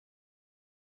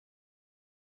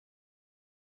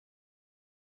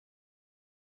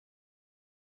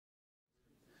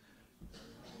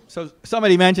So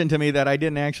somebody mentioned to me that I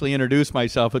didn't actually introduce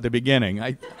myself at the beginning.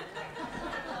 I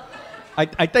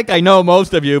think I know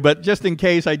most of you, but just in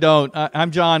case I don't,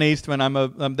 I'm John Eastman. I'm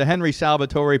the Henry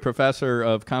Salvatore Professor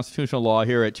of Constitutional Law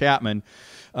here at Chapman.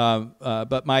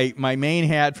 But my main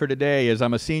hat for today is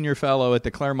I'm a senior fellow at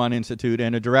the Claremont Institute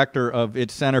and a director of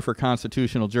its Center for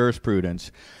Constitutional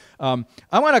Jurisprudence. I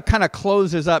want to kind of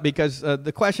close this up because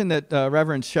the question that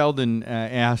Reverend Sheldon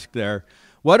asked there,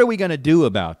 what are we going to do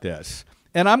about this?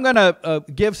 And I'm going to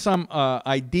give some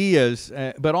ideas,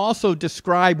 but also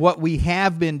describe what we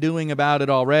have been doing about it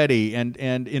already, and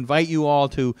invite you all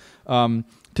to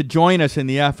join us in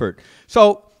the effort.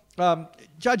 So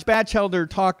Judge Batchelder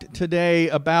talked today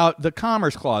about the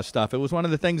Commerce Clause stuff. It was one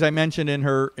of the things I mentioned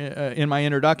in my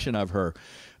introduction of her.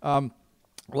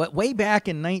 Way back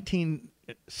in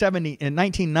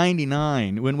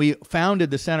 1999, when we founded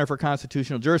the Center for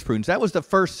Constitutional Jurisprudence, that was the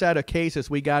first set of cases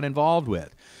we got involved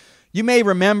with. You may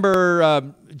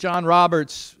remember John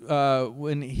Roberts,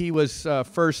 when he was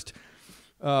first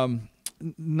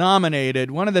nominated,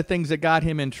 one of the things that got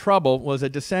him in trouble was a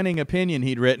dissenting opinion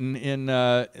he'd written in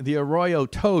the Arroyo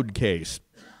Toad case.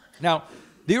 Now,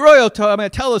 the Arroyo Toad, I'm going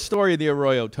to tell the story of the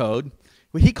Arroyo Toad.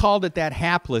 He called it that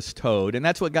hapless toad, and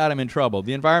that's what got him in trouble.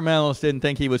 The environmentalists didn't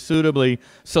think he was suitably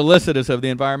solicitous of the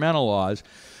environmental laws.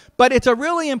 But it's a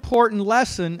really important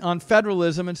lesson on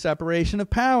federalism and separation of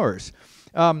powers.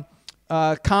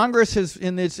 Congress has,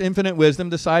 in its infinite wisdom,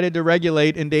 decided to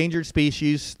regulate endangered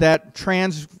species that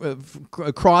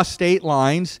cross state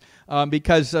lines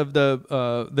because of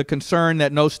the concern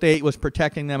that no state was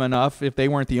protecting them enough if they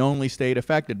weren't the only state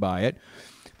affected by it.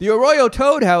 The Arroyo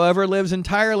toad, however, lives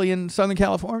entirely in Southern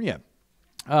California.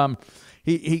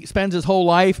 He spends his whole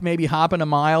life maybe hopping a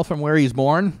mile from where he's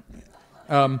born.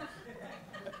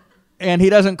 And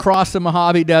he doesn't cross the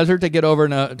Mojave Desert to get over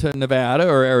to Nevada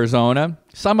or Arizona.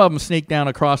 Some of them sneak down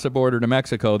across the border to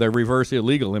Mexico. They're reverse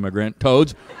illegal immigrant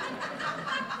toads.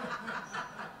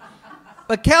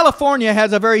 But California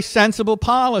has a very sensible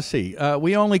policy.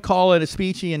 We only call it a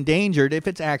species endangered if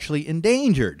it's actually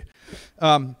endangered.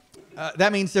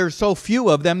 That means there's so few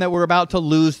of them that we're about to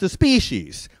lose the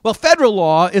species. Well, federal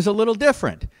law is a little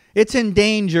different. It's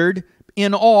endangered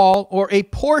in all or a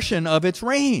portion of its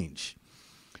range.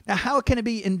 Now, how can it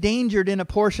be endangered in a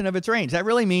portion of its range? That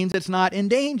really means it's not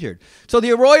endangered. So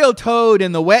the Arroyo toad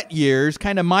in the wet years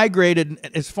kind of migrated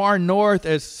as far north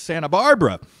as Santa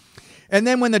Barbara. And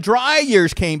then when the dry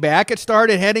years came back, it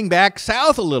started heading back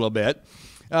south a little bit.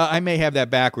 I may have that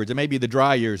backwards. It may be the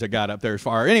dry years that got up there as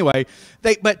far. Anyway,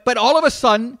 but all of a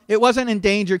sudden, it wasn't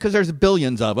endangered because there's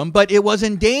billions of them, but it was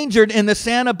endangered in the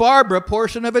Santa Barbara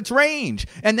portion of its range.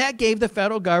 And that gave the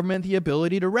federal government the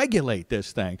ability to regulate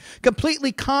this thing,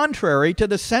 completely contrary to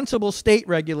the sensible state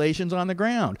regulations on the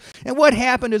ground. And what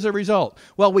happened as a result?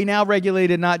 Well, we now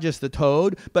regulated not just the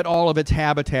toad, but all of its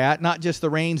habitat, not just the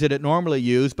range that it normally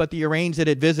used, but the range that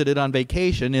it visited on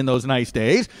vacation in those nice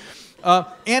days.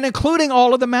 And including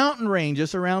all of the mountain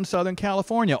ranges around Southern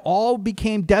California, all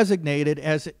became designated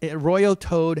as Arroyo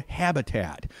toad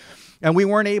habitat. And we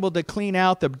weren't able to clean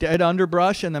out the dead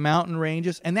underbrush in the mountain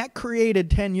ranges, and that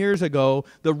created 10 years ago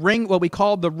the ring, what we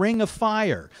called the Ring of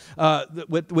Fire.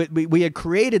 We had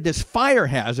created this fire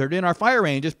hazard in our fire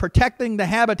ranges, protecting the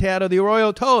habitat of the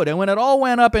Arroyo toad. And when it all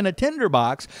went up in a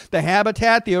tinderbox, the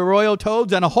habitat, the Arroyo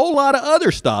toads, and a whole lot of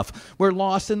other stuff were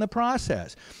lost in the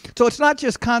process. So it's not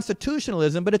just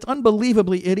constitutionalism, but it's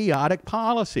unbelievably idiotic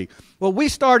policy. Well, we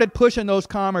started pushing those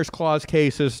Commerce Clause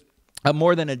cases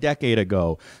more than a decade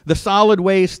ago. The solid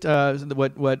waste,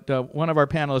 what one of our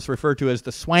panelists referred to as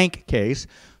the SWANK case,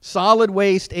 Solid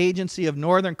Waste Agency of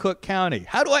Northern Cook County.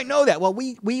 How do I know that? Well,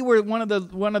 we were one of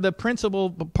the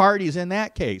principal parties in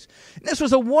that case. And this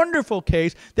was a wonderful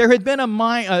case. There had been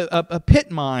a pit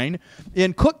mine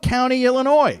in Cook County,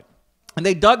 Illinois. And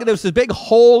they dug, there was this big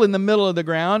hole in the middle of the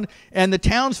ground, and the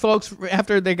townsfolk,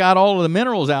 after they got all of the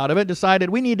minerals out of it, decided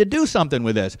we need to do something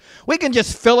with this. We can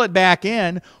just fill it back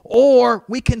in, or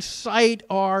we can site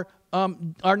our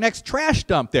next trash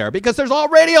dump there, because there's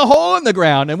already a hole in the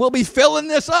ground, and we'll be filling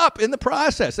this up in the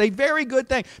process. A very good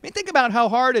thing. I mean, think about how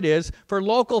hard it is for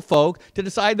local folk to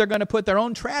decide they're going to put their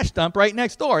own trash dump right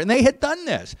next door, and they had done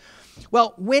this.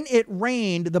 Well, when it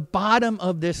rained, the bottom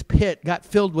of this pit got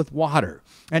filled with water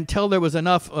until there was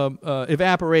enough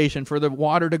evaporation for the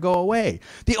water to go away.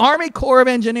 The Army Corps of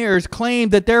Engineers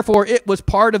claimed that, therefore, it was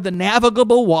part of the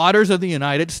navigable waters of the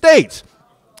United States.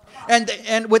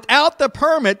 And without the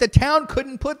permit, the town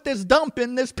couldn't put this dump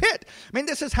in this pit. I mean,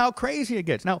 this is how crazy it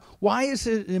gets. Now, why is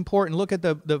it important? Look at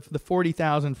the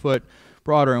 40,000-foot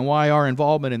broader, and why our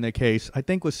involvement in the case, I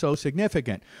think, was so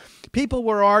significant. People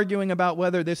were arguing about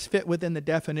whether this fit within the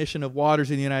definition of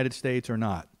waters in the United States or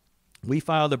not. We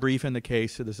filed a brief in the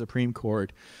case to the Supreme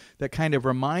Court that kind of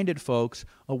reminded folks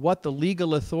of what the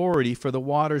legal authority for the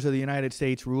waters of the United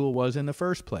States rule was in the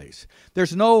first place.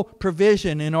 There's no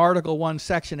provision in Article 1,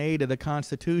 Section 8 of the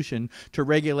Constitution to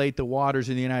regulate the waters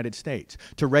of the United States,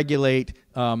 to regulate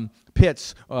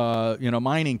pits,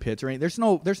 mining pits, or anything.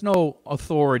 There's no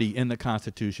authority in the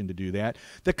Constitution to do that.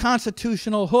 The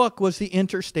constitutional hook was the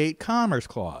Interstate Commerce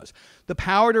Clause, the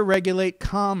power to regulate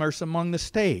commerce among the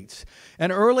states.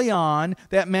 And early on,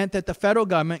 that meant that the federal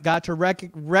government got to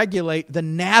regulate the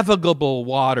navigable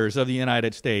waters of the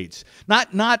United States.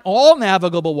 Not all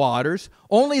navigable waters,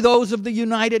 only those of the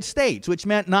United States, which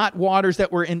meant not waters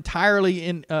that were entirely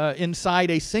inside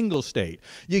a single state.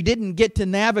 You didn't get to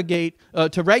navigate,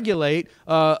 to regulate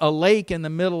a lake in the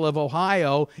middle of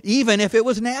Ohio, even if it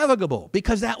was navigable,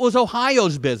 because that was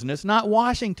Ohio's business, not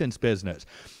Washington's business.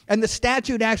 And the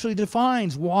statute actually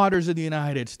defines waters of the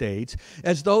United States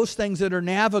as those things that are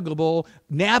navigable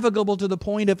to the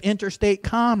point of interstate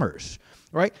commerce.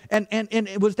 Right? And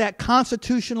it was that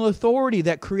constitutional authority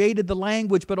that created the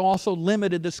language but also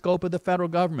limited the scope of the federal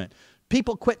government.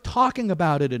 People quit talking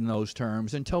about it in those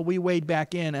terms until we weighed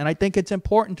back in, and I think it's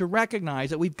important to recognize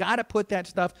that we've got to put that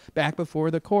stuff back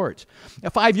before the courts.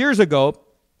 Now, 5 years ago,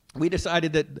 we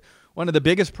decided that one of the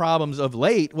biggest problems of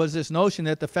late was this notion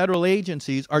that the federal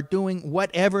agencies are doing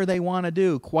whatever they want to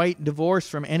do, quite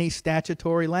divorced from any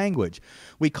statutory language.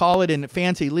 We call it in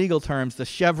fancy legal terms the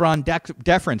Chevron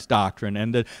deference doctrine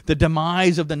and the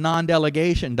demise of the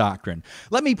non-delegation doctrine.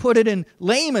 Let me put it in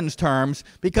layman's terms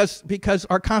because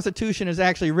our Constitution is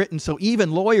actually written so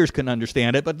even lawyers can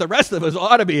understand it, but the rest of us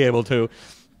ought to be able to.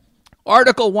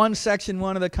 Article 1, Section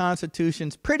 1 of the Constitution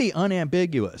is pretty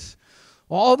unambiguous.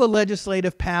 All the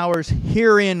legislative powers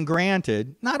herein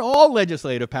granted, not all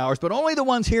legislative powers, but only the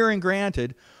ones herein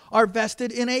granted, are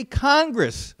vested in a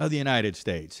Congress of the United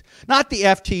States. Not the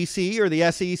FTC or the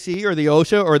SEC or the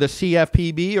OSHA or the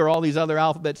CFPB or all these other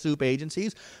alphabet soup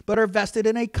agencies, but are vested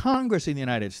in a Congress of the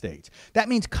United States. That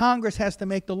means Congress has to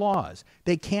make the laws.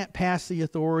 They can't pass the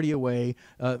authority away,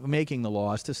 making the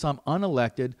laws, to some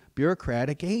unelected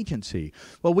bureaucratic agency.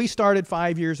 Well, we started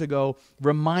 5 years ago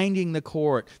reminding the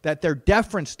court that their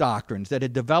deference doctrines that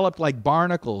had developed like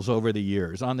barnacles over the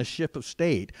years on the ship of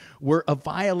state were a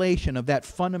violation of that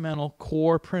fundamental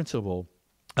core principle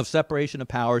of separation of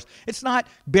powers. It's not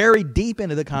buried deep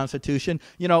into the Constitution.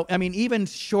 You know, I mean, even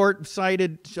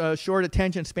short-sighted, short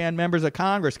attention span members of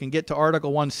Congress can get to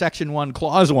Article 1, Section 1,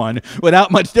 Clause 1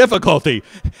 without much difficulty.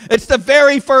 It's the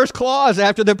very first clause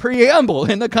after the preamble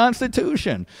in the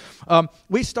Constitution.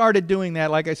 We started doing that,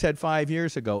 like I said, 5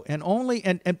 years ago. And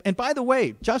by the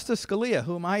way, Justice Scalia,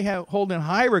 whom I hold in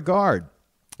high regard,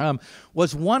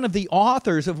 was one of the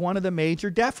authors of one of the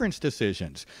major deference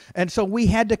decisions. And so we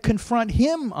had to confront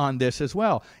him on this as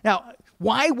well. Now,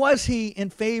 why was he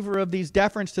in favor of these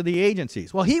deference to the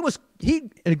agencies? Well, he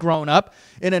had grown up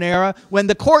in an era when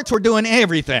the courts were doing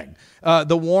everything.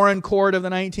 The Warren Court of the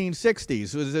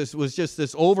 1960s was just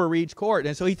this overreach court.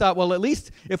 And so he thought, well, at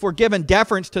least if we're given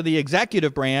deference to the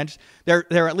executive branch, they're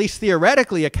at least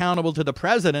theoretically accountable to the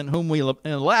president whom we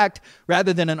elect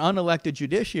rather than an unelected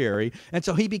judiciary. And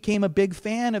so he became a big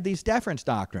fan of these deference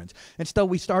doctrines. And so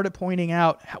we started pointing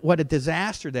out what a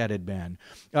disaster that had been.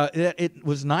 It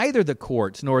was neither the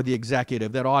courts nor the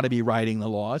executive that ought to be writing the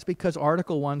laws because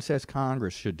Article 1 says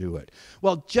Congress should do it.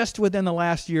 Well, just within the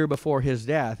last year before his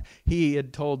death, he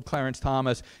had told Clarence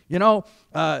Thomas, you know,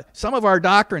 some of our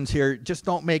doctrines here just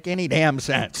don't make any damn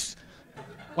sense.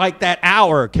 Like that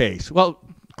Auer case. Well,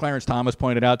 Clarence Thomas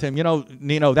pointed out to him, you know,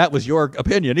 Nino, that was your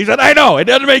opinion. He said, I know, it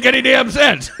doesn't make any damn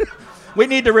sense. We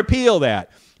need to repeal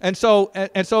that. And so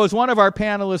as one of our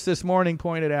panelists this morning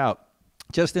pointed out,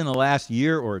 just in the last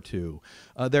year or two,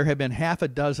 there have been half a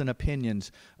dozen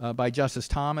opinions by Justice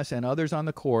Thomas and others on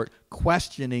the court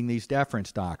questioning these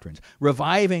deference doctrines,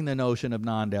 reviving the notion of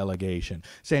non-delegation,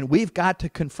 saying we've got to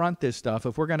confront this stuff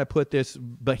if we're going to put this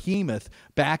behemoth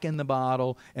back in the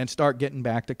bottle and start getting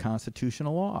back to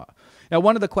constitutional law. Now,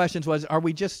 one of the questions was, are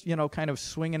we just, you know, kind of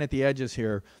swinging at the edges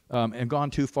here and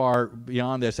gone too far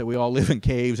beyond this, that we all live in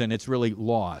caves and it's really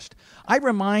lost? I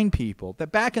remind people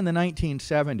that back in the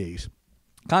 1970s,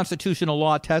 constitutional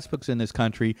law textbooks in this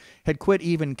country had quit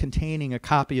even containing a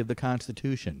copy of the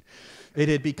Constitution. It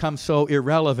had become so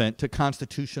irrelevant to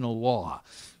constitutional law.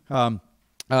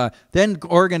 Then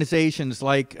organizations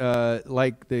like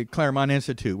the Claremont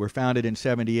Institute were founded in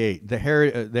 '78, the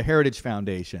Heritage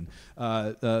Foundation,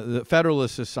 the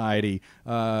Federalist Society,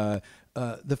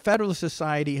 the Federalist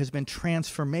Society has been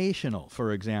transformational,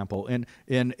 for example,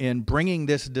 in bringing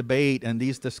this debate and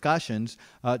these discussions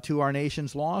to our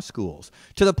nation's law schools.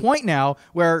 To the point now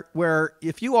where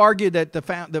if you argued that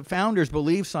the founders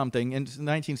believed something in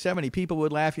 1970, people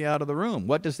would laugh you out of the room.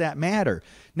 What does that matter?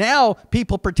 Now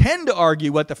people pretend to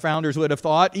argue what the founders would have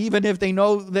thought, even if they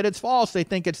know that it's false. They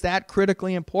think it's that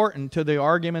critically important to the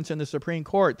arguments in the Supreme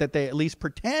Court that they at least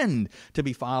pretend to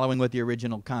be following what the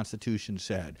original Constitution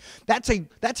said. That's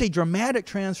a dramatic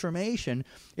transformation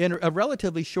in a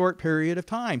relatively short period of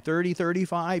time, 30,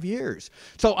 35 years.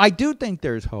 So I do think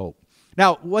there's hope.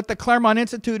 Now, what the Claremont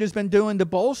Institute has been doing to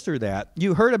bolster that,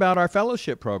 you heard about our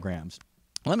fellowship programs.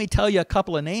 Let me tell you a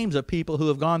couple of names of people who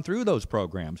have gone through those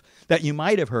programs that you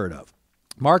might have heard of.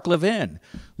 Mark Levin,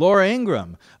 Laura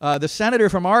Ingraham, the senator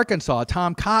from Arkansas,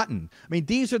 Tom Cotton. I mean,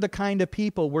 these are the kind of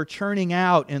people we're churning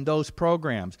out in those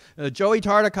programs. Joey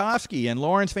Tartakovsky and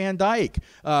Lawrence Van Dyke,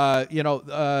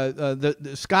 the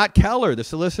Scott Keller, the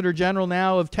Solicitor General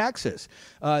now of Texas.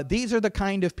 These are the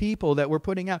kind of people that we're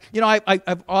putting out. You know,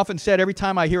 I've often said every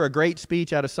time I hear a great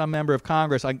speech out of some member of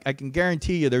Congress, I can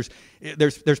guarantee you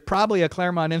there's probably a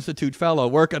Claremont Institute fellow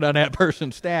working on that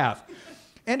person's staff.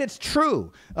 And it's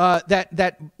true that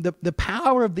the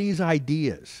power of these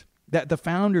ideas that the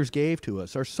founders gave to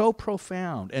us are so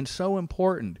profound and so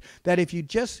important that if you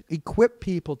just equip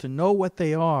people to know what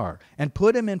they are and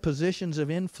put them in positions of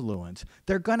influence,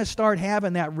 they're going to start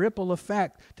having that ripple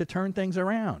effect to turn things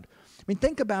around. I mean,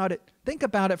 think about it. Think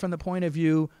about it from the point of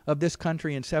view of this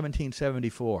country in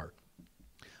 1774.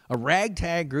 A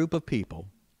ragtag group of people,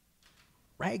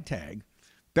 ragtag,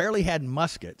 barely had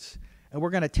muskets, and we're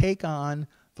going to take on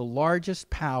the largest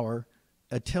power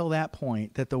until that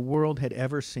point that the world had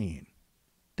ever seen.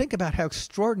 Think about how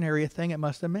extraordinary a thing it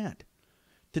must have meant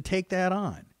to take that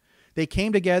on. They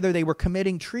came together. They were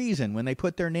committing treason when they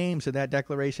put their names to that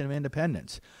Declaration of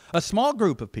Independence. A small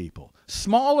group of people,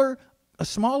 a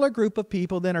smaller group of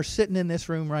people than are sitting in this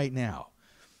room right now.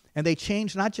 And they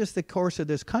changed not just the course of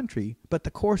this country, but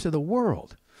the course of the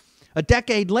world. A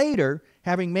decade later,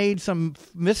 having made some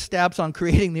missteps on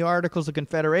creating the Articles of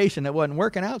Confederation that wasn't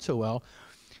working out so well,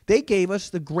 they gave us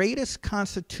the greatest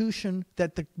Constitution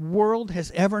that the world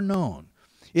has ever known.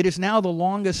 It is now the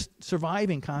longest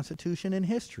surviving Constitution in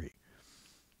history,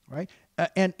 right?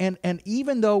 And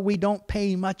even though we don't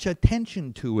pay much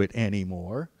attention to it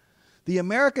anymore, the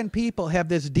American people have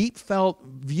this deep felt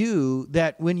view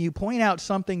that when you point out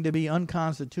something to be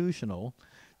unconstitutional,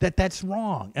 that's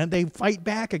wrong, and they fight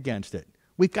back against it.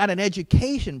 We've got an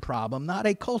education problem, not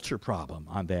a culture problem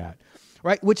on that,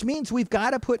 right? Which means we've got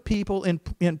to put people in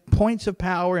points of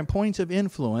power and points of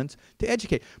influence to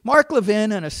educate. Mark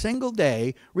Levin in a single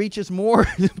day reaches more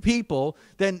people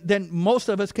than most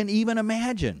of us can even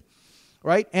imagine,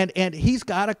 right? And he's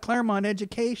got a Claremont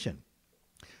education.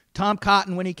 Tom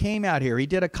Cotton, when he came out here, he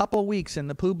did a couple weeks in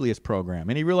the Publius program,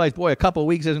 and he realized, boy, a couple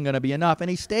weeks isn't going to be enough, and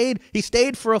he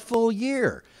stayed for a full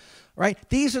year, right?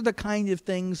 These are the kind of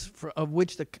things of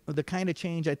which the kind of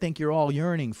change I think you're all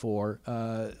yearning for,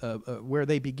 where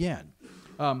they begin.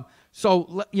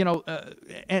 So you know,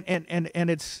 and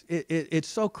it's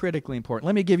so critically important.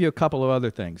 Let me give you a couple of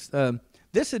other things.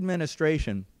 This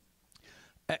administration.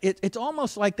 It's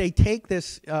almost like they take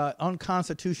this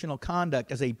unconstitutional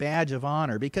conduct as a badge of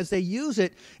honor because they use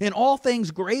it in all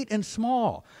things great and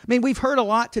small. I mean, we've heard a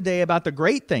lot today about the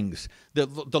great things,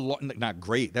 not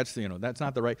great. That's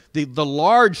not the right. The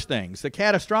large things, the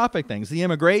catastrophic things, the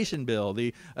immigration bill,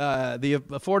 the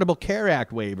Affordable Care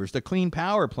Act waivers, the Clean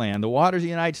Power Plan, the waters of the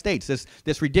United States,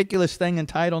 this ridiculous thing in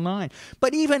Title IX.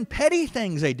 But even petty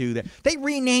things they do that. They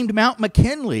renamed Mount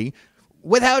McKinley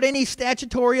without any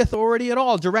statutory authority at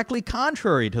all, directly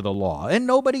contrary to the law. And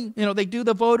nobody, they do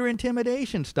the voter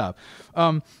intimidation stuff.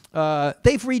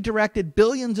 They've redirected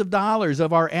billions of dollars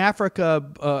of our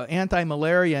Africa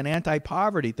anti-malaria and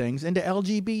anti-poverty things into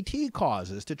LGBT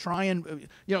causes to try and,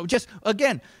 just,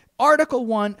 again, Article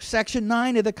 1, Section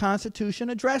 9 of the Constitution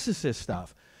addresses this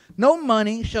stuff. No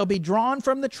money shall be drawn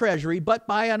from the Treasury but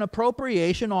by an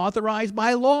appropriation authorized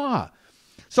by law.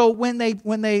 So when they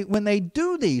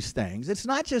do these things, it's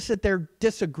not just that they're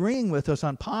disagreeing with us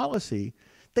on policy,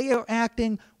 they are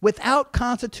acting without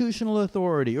constitutional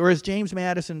authority, or as James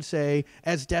Madison say,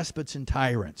 as despots and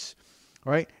tyrants.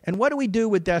 All right? And what do we do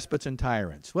with despots and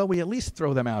tyrants? Well, we at least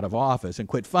throw them out of office and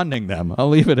quit funding them. I'll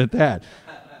leave it at that.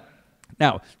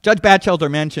 Now, Judge Batchelder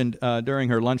mentioned during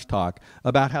her lunch talk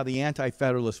about how the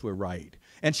Anti-Federalists were right.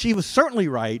 And she was certainly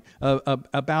right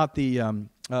about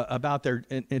their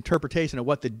interpretation of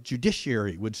what the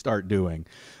judiciary would start doing.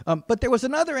 But there was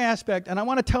another aspect, and I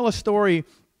want to tell a story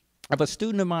of a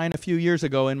student of mine a few years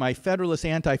ago in my Federalist,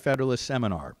 Anti-Federalist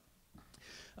seminar.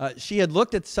 She had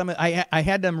looked at I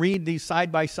had them read these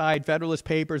side-by-side Federalist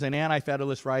papers and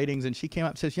anti-Federalist writings, and she came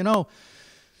up and says, you know,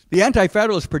 the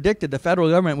anti-Federalists predicted the federal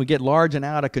government would get large and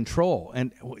out of control.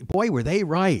 And boy, were they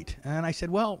right. And I said,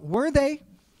 well, were they?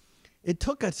 It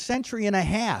took a century and a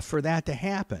half for that to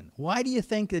happen. Why do you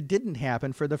think it didn't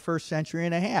happen for the first century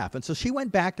and a half? And so she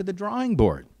went back to the drawing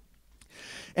board.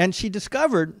 And she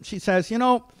discovered, she says, you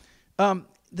know,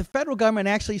 the federal government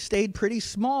actually stayed pretty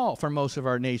small for most of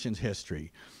our nation's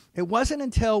history. It wasn't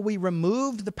until we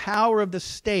removed the power of the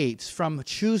states from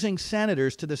choosing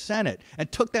senators to the Senate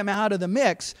and took them out of the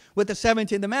mix with the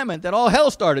 17th Amendment that all hell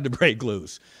started to break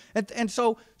loose. And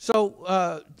so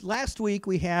last week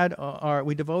we had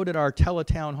we devoted our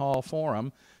teletown hall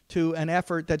forum to an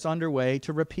effort that's underway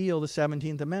to repeal the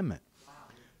 17th Amendment.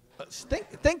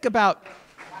 Think about.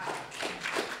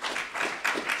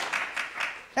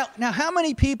 Now, how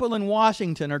many people in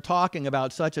Washington are talking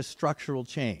about such a structural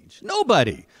change?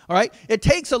 Nobody, all right? It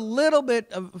takes a little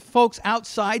bit of folks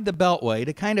outside the Beltway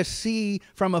to kind of see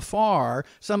from afar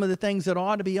some of the things that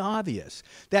ought to be obvious.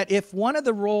 That if one of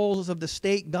the roles of the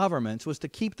state governments was to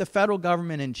keep the federal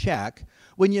government in check,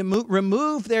 when you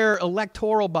remove their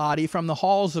electoral body from the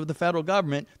halls of the federal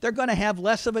government, they're going to have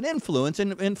less of an influence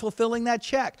in fulfilling that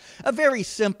check. A very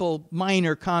simple,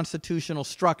 minor constitutional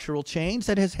structural change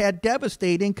that has had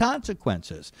devastating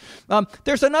consequences.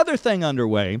 There's another thing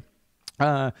underway,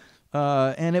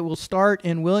 and it will start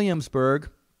in Williamsburg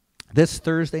this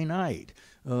Thursday night.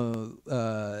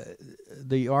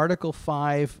 The Article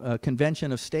 5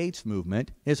 Convention of States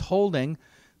movement is holding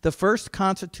the first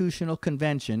constitutional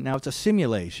convention. Now, it's a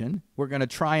simulation. We're going to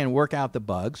try and work out the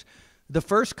bugs. The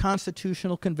first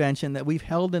constitutional convention that we've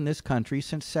held in this country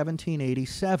since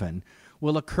 1787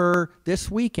 will occur next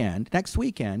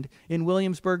weekend in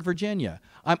Williamsburg, Virginia.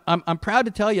 I'm proud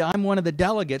to tell you I'm one of the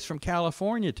delegates from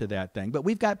California to that thing, but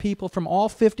we've got people from all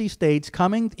 50 states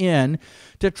coming in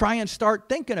to try and start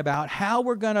thinking about how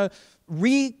we're going to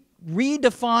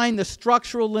redefine the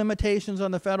structural limitations on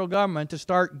the federal government to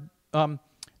start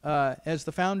as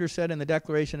the founders said in the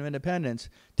Declaration of Independence,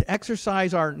 to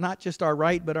exercise not just our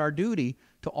right, but our duty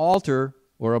to alter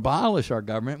or abolish our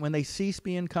government when they cease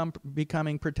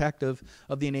becoming protective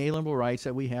of the inalienable rights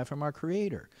that we have from our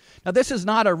Creator. Now, this is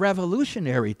not a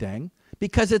revolutionary thing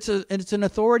because it's an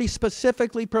authority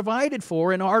specifically provided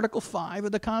for in Article 5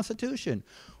 of the Constitution,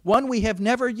 one we have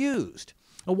never used.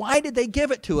 Now, why did they give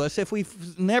it to us if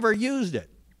we've never used it?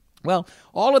 Well,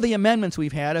 all of the amendments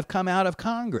we've had have come out of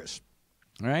Congress.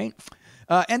 Right?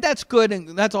 And that's good, and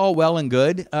that's all well and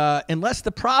good, unless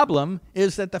the problem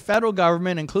is that the federal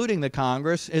government, including the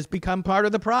Congress, has become part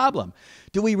of the problem.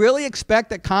 Do we really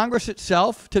expect that Congress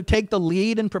itself to take the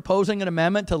lead in proposing an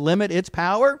amendment to limit its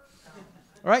power?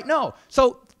 All right? No.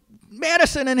 So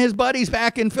Madison and his buddies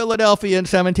back in Philadelphia in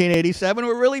 1787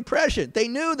 were really prescient. They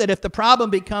knew that if the problem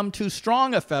became too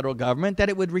strong a federal government, that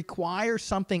it would require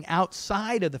something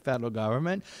outside of the federal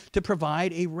government to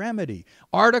provide a remedy.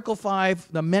 Article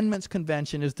 5, the Amendments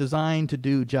Convention, is designed to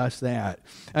do just that.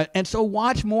 And so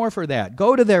watch more for that.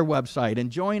 Go to their website and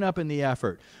join up in the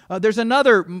effort. There's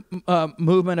another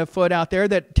movement afoot out there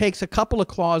that takes a couple of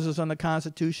clauses on the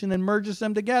Constitution and merges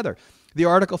them together. The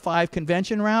Article 5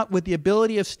 Convention route with the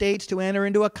ability of states to enter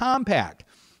into a compact.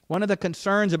 One of the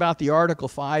concerns about the Article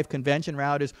 5 Convention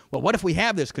route is, well, what if we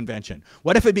have this convention?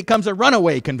 What if it becomes a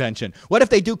runaway convention? What if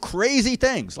they do crazy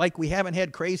things, like we haven't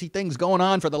had crazy things going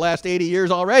on for the last 80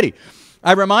 years already?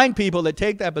 I remind people that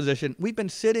take that position, we've been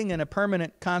sitting in a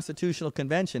permanent constitutional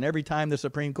convention every time the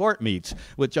Supreme Court meets,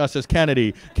 with Justice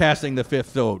Kennedy casting the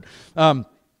fifth vote. But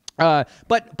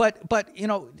you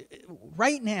know,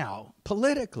 right now,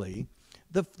 politically,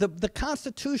 the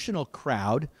constitutional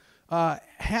crowd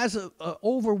has an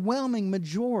overwhelming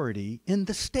majority in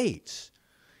the states,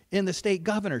 in the state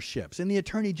governorships, in the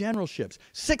attorney generalships.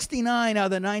 69 out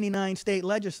of the 99 state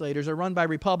legislators are run by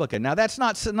Republican. Now, that's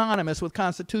not synonymous with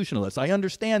constitutionalists. I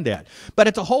understand that. But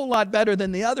it's a whole lot better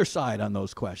than the other side on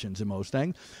those questions and most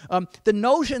things. The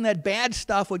notion that bad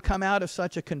stuff would come out of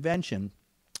such a convention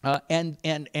and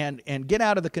get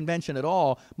out of the convention at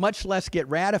all, much less get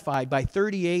ratified by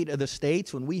 38 of the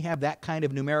states when we have that kind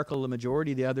of numerical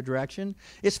majority the other direction,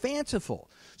 is fanciful.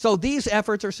 So these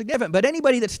efforts are significant. But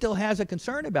anybody that still has a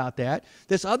concern about that,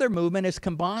 this other movement has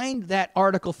combined that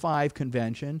Article 5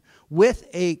 convention with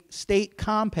a state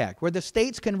compact, where the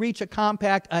states can reach a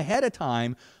compact ahead of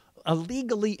time, a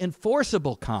legally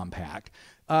enforceable compact,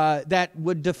 that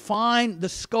would define the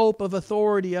scope of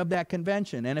authority of that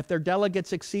convention. And if their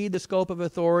delegates exceed the scope of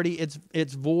authority,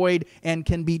 it's void and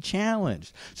can be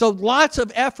challenged. So lots of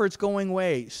efforts going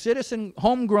away, citizen,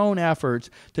 homegrown efforts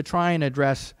to try and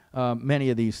address many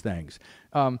of these things.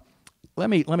 let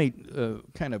me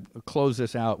kind of close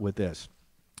this out with this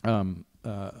on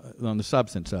the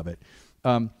substance of it.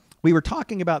 We were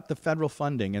talking about the federal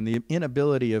funding and the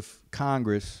inability of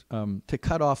Congress to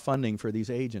cut off funding for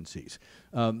these agencies.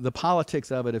 The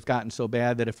politics of it have gotten so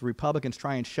bad that if the Republicans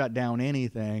try and shut down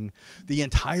anything, the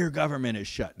entire government is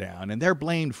shut down, and they're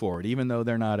blamed for it, even though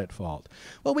they're not at fault.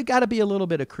 Well, we got to be a little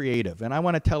bit creative, and I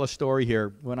want to tell a story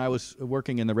here. When I was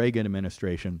working in the Reagan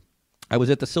administration, I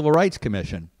was at the Civil Rights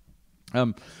Commission.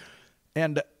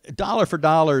 And dollar for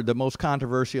dollar, the most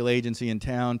controversial agency in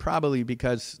town, probably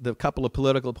because the couple of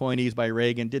political appointees by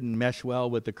Reagan didn't mesh well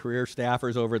with the career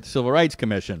staffers over at the Civil Rights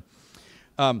Commission.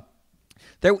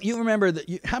 You remember,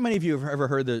 how many of you have ever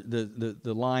heard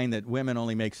the line that women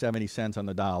only make 70 cents on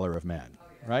the dollar of men,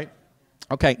 right?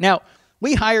 Okay, now,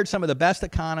 we hired some of the best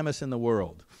economists in the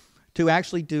world to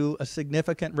actually do a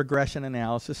significant regression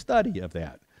analysis study of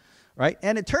that, right?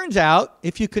 And it turns out,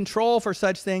 if you control for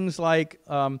such things like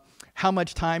how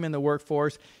much time in the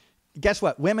workforce, guess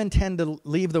what? Women tend to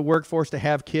leave the workforce to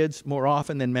have kids more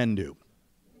often than men do.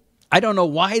 I don't know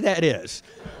why that is.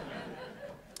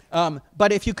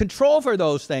 But if you control for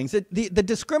those things, the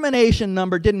discrimination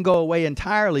number didn't go away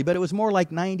entirely, but it was more like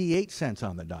 98 cents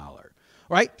on the dollar,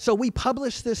 right? So we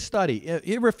published this study,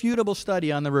 irrefutable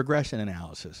study on the regression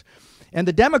analysis. And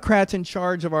the Democrats in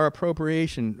charge of our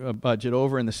appropriation budget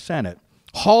over in the Senate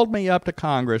hauled me up to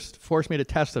Congress, forced me to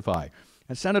testify.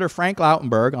 And Senator Frank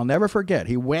Lautenberg, I'll never forget,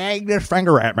 he wagged his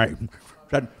finger at me,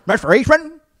 said, "Mr.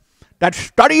 Eastman, that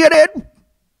study you did,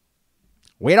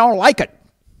 we don't like it.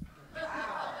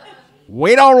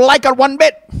 We don't like it one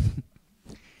bit.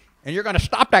 And you're going to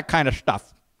stop that kind of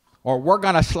stuff, or we're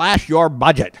going to slash your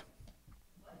budget."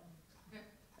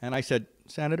 And I said,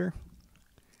 "Senator,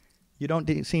 you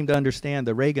don't seem to understand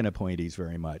the Reagan appointees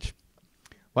very much.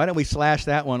 Why don't we slash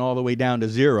that one all the way down to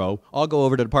 0? I'll go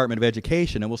over to the Department of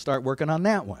Education and we'll start working on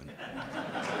that one."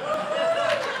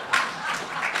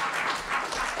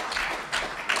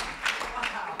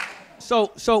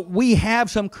 So we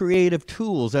have some creative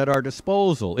tools at our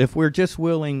disposal if we're just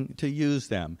willing to use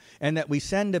them, and that we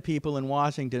send to people in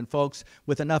Washington folks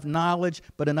with enough knowledge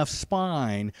but enough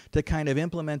spine to kind of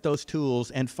implement those tools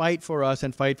and fight for us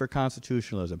and fight for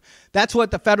constitutionalism. That's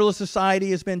what the Federalist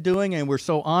Society has been doing, and we're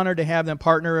so honored to have them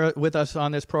partner with us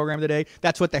on this program today.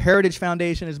 That's what the Heritage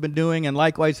Foundation has been doing, and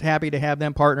likewise happy to have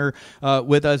them partner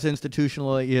with us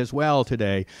institutionally as well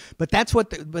today. But that's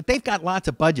what but they've got lots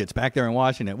of budgets back there in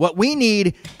Washington. What we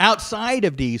need outside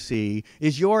of D.C.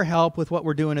 is your help with what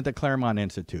we're doing at the Claremont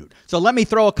Institute. So let me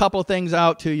throw a couple things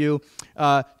out to you.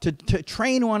 To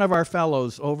train one of our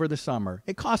fellows over the summer,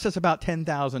 it costs us about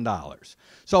 $10,000.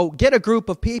 So get a group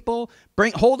of people,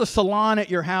 hold a salon at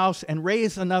your house, and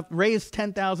raise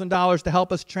 $10,000 to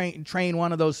help us train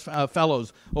one of those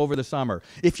fellows over the summer.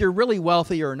 If you're really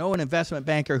wealthy or know an investment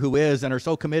banker who is and are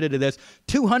so committed to this,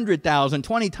 $200,000,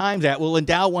 20 times that, will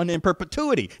endow one in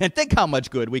perpetuity. And think how much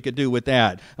good we could do with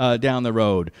that down the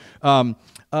road.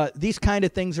 These kind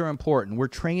of things are important. We're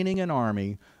training an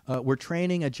army. We're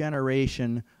training a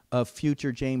generation of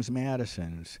future James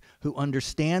Madisons who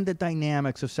understand the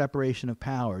dynamics of separation of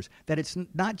powers, that it's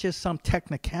not just some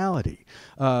technicality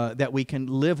that we can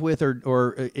live with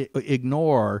or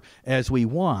ignore as we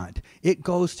want. It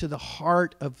goes to the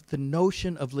heart of the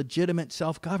notion of legitimate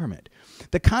self-government.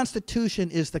 The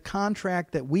Constitution is the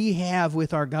contract that we have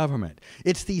with our government.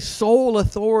 It's the sole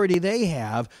authority they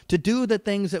have to do the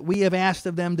things that we have asked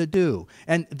of them to do.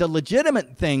 And the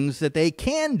legitimate things that they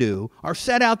can do are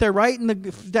set out there right in the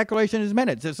Declaration of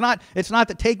Minutes. It's not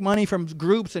to take money from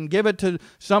groups and give it to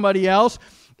somebody else.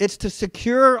 It's to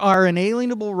secure our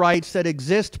inalienable rights that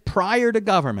exist prior to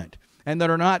government and that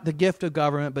are not the gift of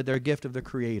government, but they're a gift of the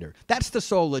Creator. That's the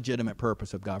sole legitimate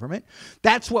purpose of government.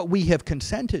 That's what we have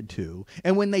consented to.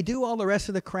 And when they do all the rest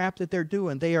of the crap that they're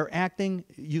doing, they are acting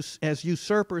as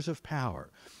usurpers of power.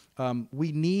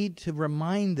 We need to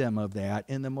remind them of that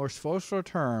in the most forceful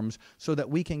terms so that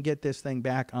we can get this thing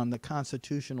back on the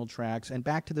constitutional tracks and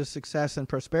back to the success and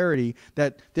prosperity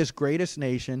that this greatest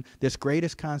nation, this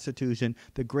greatest constitution,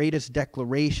 the greatest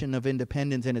declaration of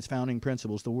independence and its founding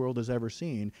principles the world has ever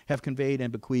seen have conveyed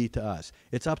and bequeathed to us.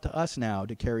 It's up to us now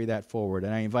to carry that forward,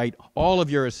 and I invite all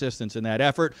of your assistance in that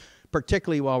effort,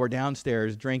 particularly while we're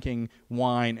downstairs drinking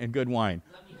wine and good wine.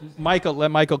 Michael,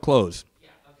 let Michael close.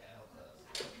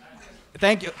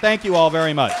 Thank you all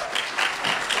very much.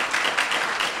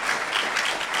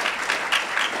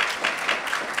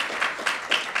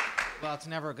 Well, it's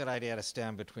never a good idea to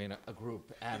stand between a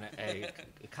group and a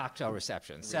cocktail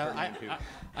reception. So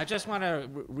I just want to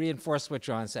reinforce what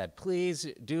John said. Please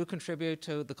do contribute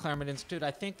to the Claremont Institute. I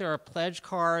think there are pledge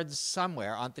cards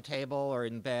somewhere on the table or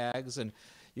in bags, and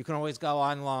You can always go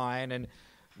online, and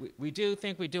we do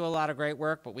think we do a lot of great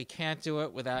work, but we can't do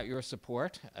it without your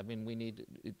support. I mean, we need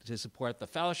to support the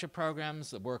fellowship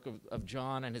programs, the work of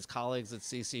John and his colleagues at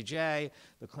CCJ,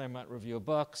 the Claremont Review of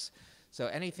Books. So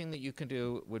anything that you can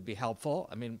do would be helpful.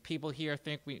 I mean, people here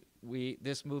think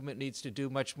this movement needs to do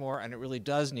much more, and it really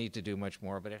does need to do much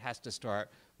more, but it has to start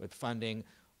with funding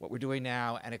what we're doing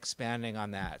now and expanding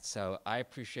on that. So I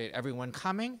appreciate everyone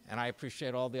coming, and I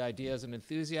appreciate all the ideas and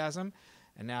enthusiasm.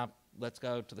 And now let's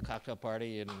go to the cocktail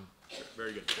party. And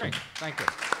Very good. Great. Thank you.